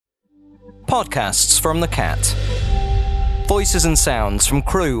Podcasts from the Cat. Voices and sounds from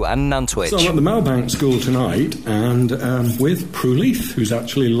Crewe and Nantwich. So I'm at the Malbank School tonight and with Prue Leith, who's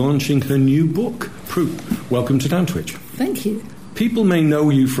actually launching her new book. Prue, welcome to Nantwich. Thank you. People may know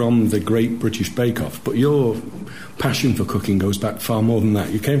you from the Great British Bake Off, but your passion for cooking goes back far more than that.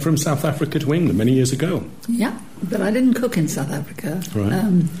 You came from South Africa to England many years ago. Yeah, but I didn't cook in South Africa.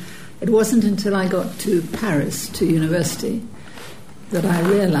 Right. It wasn't until I got to Paris, to university, that I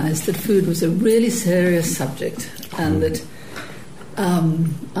realised that food was a really serious subject and that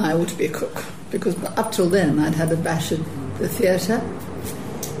I ought to be a cook. Because up till then I'd had a bash at the theatre,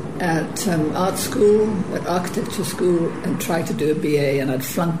 at art school, at architecture school, and tried to do a BA, and I'd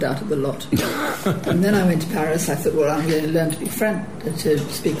flunked out of the lot. And then I went to Paris. I thought, well, I'm going to learn to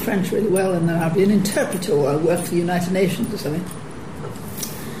speak French really well, and then I'll be an interpreter, or I'll work for the United Nations or something.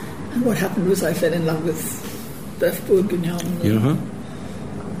 And what happened was I fell in love with Bœuf Bourguignon.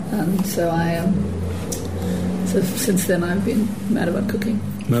 And so so since then I've been mad about cooking.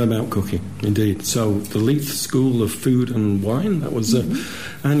 Mad about cooking, indeed. So the Leith School of Food and Wine, that was...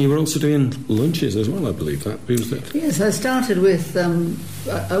 and you were also doing lunches as well, I believe. That was it. Yes, I started with...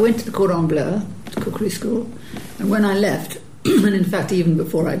 I went to the Cordon Bleu, cookery school, and when I left, and in fact even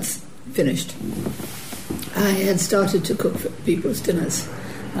before I'd finished, I had started to cook for people's dinners.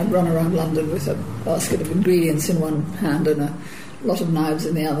 I'd run around London with a basket of ingredients in one hand and a lot of knives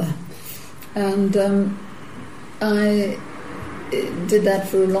in the other. And I did that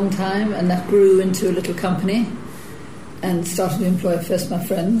for a long time, and that grew into a little company and started to employ first my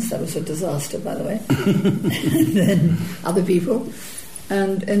friends. That was a disaster, by the way. And then other people.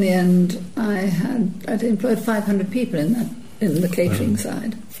 And in the end, I'd employed 500 people in the catering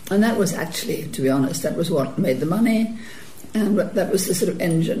side. And that was actually, to be honest, that was what made the money. And that was the sort of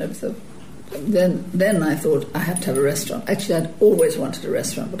engine of the... Then I thought, I have to have a restaurant. Actually, I'd always wanted a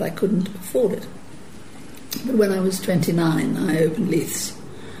restaurant, but I couldn't afford it. But when I was 29, I opened Leith's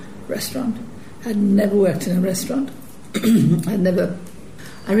restaurant. I'd never worked in a restaurant.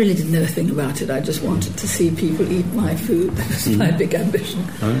 I really didn't know a thing about it. I just wanted to see people eat my food. That was my big ambition.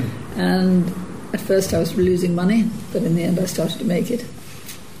 Right. And at first I was losing money, but in the end I started to make it.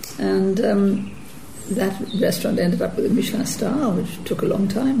 And... that restaurant ended up with a Michelin star, which took a long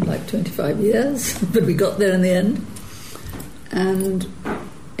time, like 25 years, but we got there in the end. And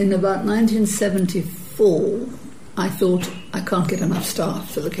in about 1974, I thought, I can't get enough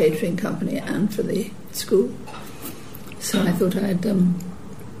staff for the catering company and for the school. So I thought I'd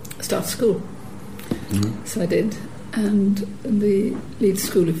start school. Mm-hmm. So I did. And the Leith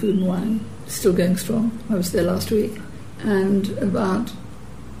School of Food and Wine is still going strong. I was there last week. And about...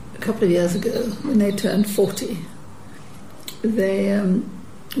 a couple of years ago, when they turned 40, they,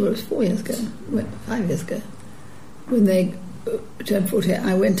 well, it was 5 years ago, when they turned 40,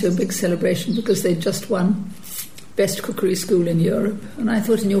 I went to a big celebration because they'd just won Best Cookery School in Europe. And I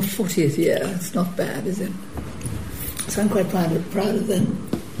thought, in your 40th year, it's not bad, is it? So I'm quite proud of them.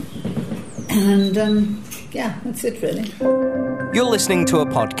 And, yeah, that's it, really. You're listening to a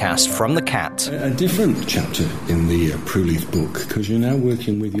podcast from the Cat. A different chapter in the Prue Leith book, because you're now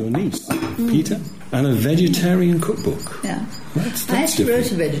working with your niece, Peter, and a vegetarian cookbook. Yeah. That's I actually different.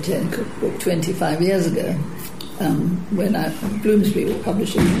 wrote a vegetarian cookbook 25 years ago when Bloomsbury were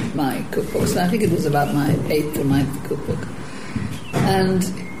publishing my cookbooks. And I think it was about my 8th or 9th cookbook. And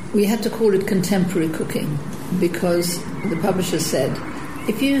we had to call it contemporary cooking because the publisher said,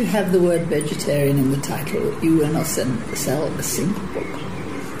 if you have the word vegetarian in the title, you will not sell a single book.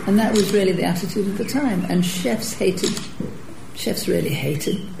 And that was really the attitude at the time. And chefs really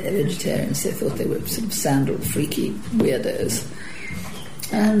hated vegetarians. They thought they were sort of sandal freaky weirdos.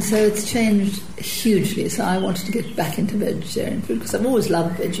 And so it's changed hugely. So I wanted to get back into vegetarian food because I've always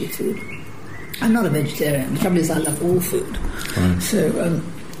loved veggie food. I'm not a vegetarian. The trouble is I love all food. Right. So...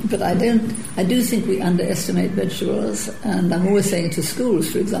 but I do think we underestimate vegetables, and I'm always saying to schools,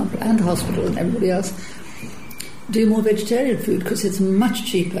 for example, and hospitals and everybody else, do more vegetarian food because it's much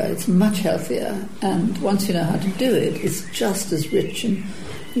cheaper, it's much healthier, and once you know how to do it, it's just as rich, and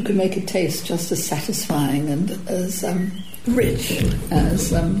you can make it taste just as satisfying and as rich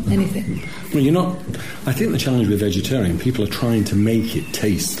as anything. Well, I think the challenge with vegetarian, people are trying to make it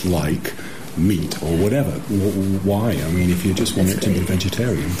taste like meat or whatever. Why? I mean, if you just want it to be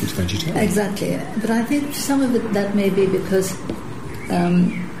vegetarian, it's vegetarian. Exactly. But I think some of it, that may be because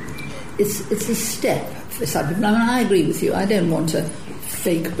it's a step for some people. I mean, I agree with you. I don't want a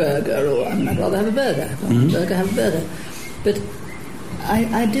fake burger, or I'd rather have a burger. If I want a burger, have a burger. But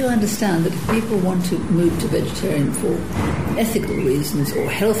I do understand that if people want to move to vegetarian for ethical reasons or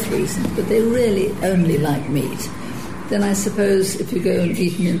health reasons, but they really only like meat, then I suppose if you go and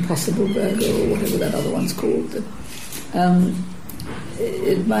eat an Impossible Burger or whatever that other one's called,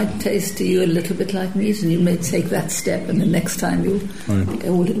 it might taste to you a little bit like meat, and you may take that step, and the next time you'll think,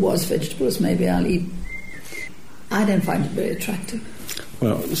 oh, well, it was vegetables, maybe I'll eat. I don't find it very attractive.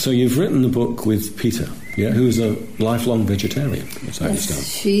 Well, so you've written the book with Peter, who is a lifelong vegetarian, as I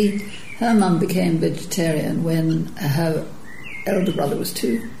understand. Her mum became vegetarian when her elder brother was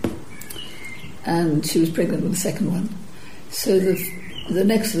 2, and she was pregnant with the second one. So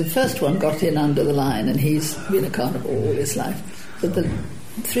the first one got in under the line, and he's been a carnivore all his life. But the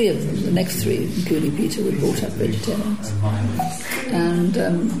 3 of them, the next 3, including Peter, were brought up vegetarians. And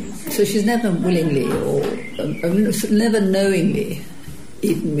so she's never willingly or never knowingly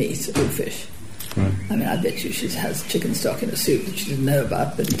eaten meat or fish. Right. I mean, I bet you she has chicken stock in a soup that she didn't know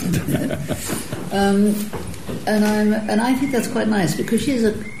about. But and I think that's quite nice, because she's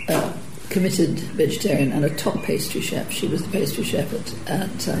a committed vegetarian and a top pastry chef. She was the pastry chef at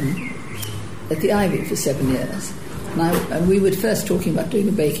the Ivy for 7 years. And we were first talking about doing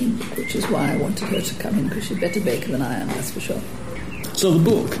a baking book, which is why I wanted her to come in, because she's a better baker than I am, that's for sure. So the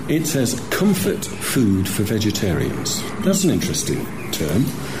book, it says comfort food for vegetarians. That's an interesting term.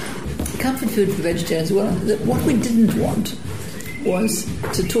 Comfort food for vegetarians. Well, what we didn't want was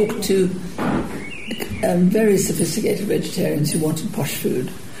to talk to very sophisticated vegetarians who wanted posh food.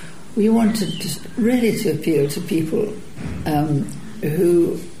 We wanted really to appeal to people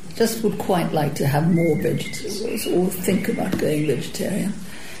who just would quite like to have more vegetables or think about going vegetarian,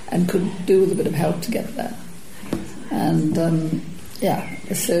 and could do with a bit of help to get there. And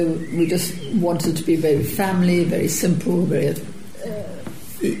so we just wanted to be very family, very simple, very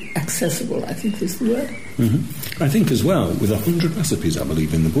accessible, I think is the word. Mm-hmm. I think as well, with 100 recipes, I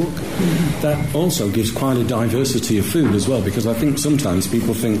believe, in the book, that also gives quite a diversity of food as well, because I think sometimes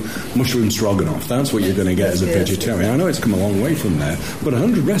people think mushroom stroganoff, that's what you're going to get as a vegetarian. I know it's come a long way from there, but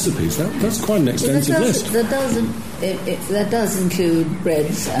 100 recipes, that's quite an extensive list. That does include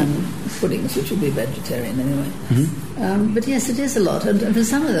breads and puddings, which will be vegetarian anyway. Mm-hmm. But yes, it is a lot, and for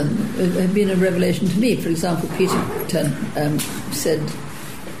some of them it have been a revelation to me. For example, Peter said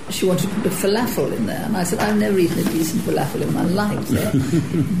she wanted to put a falafel in there, and I said, I've never eaten a decent falafel in my life. They're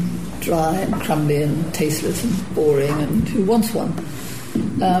dry and crumbly and tasteless and boring, and who wants one?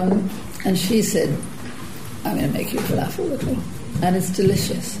 And she said, I'm going to make you a falafel, little. And it's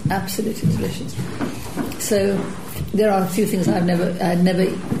delicious, absolutely delicious. So there are a few things I'd never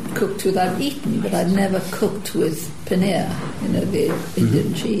cooked with, I've eaten, but I'd never cooked with paneer, the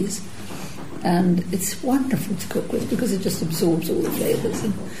Indian cheese. And it's wonderful to cook with, because it just absorbs all the flavours.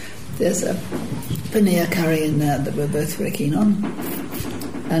 And there's a paneer curry in there that we're both very keen on.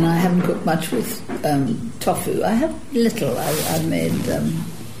 And I haven't cooked much with tofu. I have little. I've made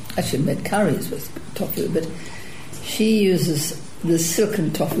curries with tofu, but she uses the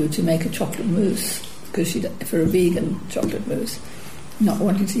silken tofu to make a chocolate mousse, because for a vegan chocolate mousse, not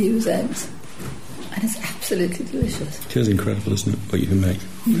wanting to use eggs. And it's absolutely delicious. It is incredible, isn't it, what you can make?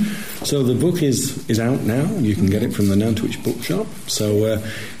 Mm-hmm. So the book is out now. You can get it from the Nantwich bookshop. So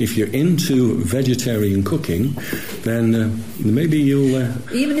if you're into vegetarian cooking, then maybe you'll...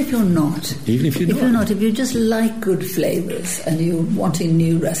 Even if you're not. If you just like good flavours and you're wanting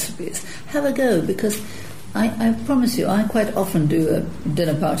new recipes, have a go, because I promise you, I quite often do a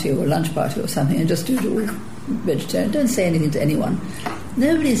dinner party or a lunch party or something and just do it all vegetarian. Don't say anything to anyone.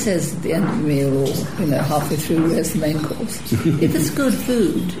 Nobody says at the end of the meal or halfway through, where's the main course? If it's good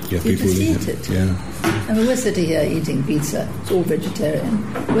food, you just eat it. Yeah. I mean, we're sitting here eating pizza. It's all vegetarian.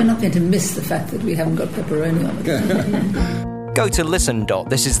 We're not going to miss the fact that we haven't got pepperoni on it. Go to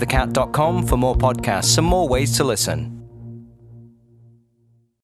listen.thisisthecat.com for more podcasts and more ways to listen.